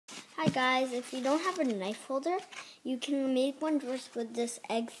Hi guys, if you don't have a knife holder, you can make one just with this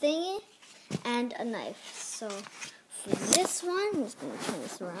egg thingy and a knife. So for this one, I'm just going to turn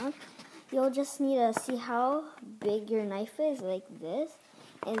this around. You'll just need to see how big your knife is, like this.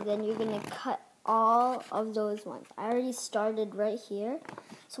 And then you're going to cut all of those ones. I already started right here.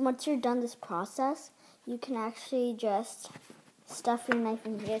 So once you're done this process, you can actually just stuff your knife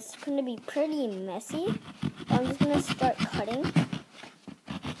in here. It's going to be pretty messy. I'm just going to start cutting.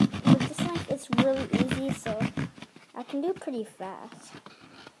 With this knife, it's really easy, so I can do it pretty fast.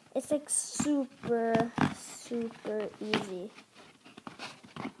 It's like super easy.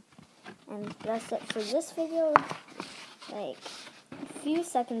 And that's it for this video. Like a few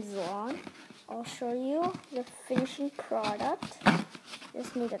seconds long. I'll show you the finishing product.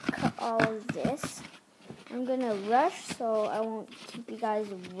 Just need to cut all of this. I'm gonna rush so I won't keep you guys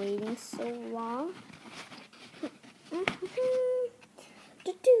waiting so long.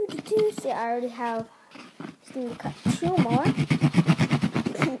 See, I already have. Just need to cut 2 more.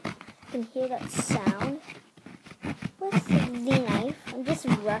 You can hear that sound with the knife. I'm just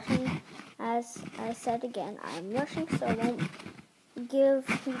rushing. As I said again, I'm rushing so I won't give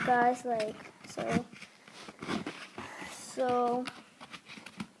you guys so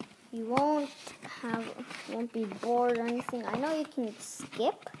you won't be bored or anything. I know you can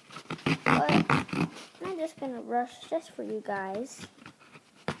skip, but I'm just gonna rush just for you guys.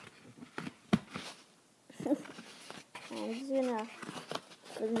 I'm just gonna,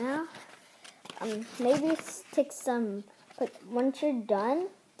 for now, maybe take some, once you're done,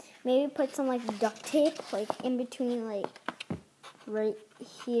 maybe put some like duct tape, like in between, like right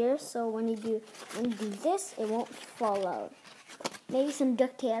here, so when you do this, it won't fall out. Maybe some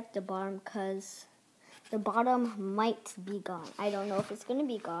duct tape at the bottom, because the bottom might be gone. I don't know if it's gonna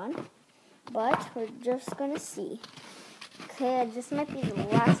be gone, but we're just gonna see. Okay, this might be the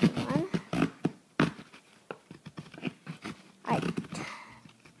last one.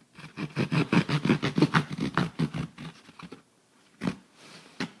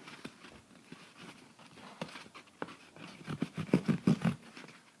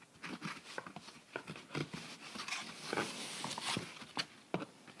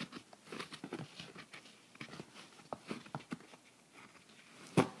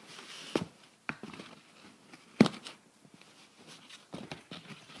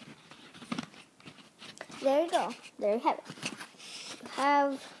 There you go. There you have it. You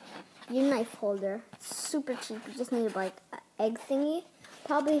have your knife holder. It's super cheap. You just need like an egg thingy.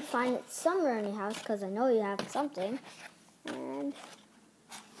 Probably find it somewhere in your house because I know you have something. And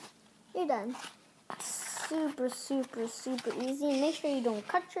you're done. Super easy. And make sure you don't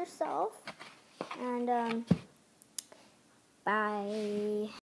cut yourself. And bye.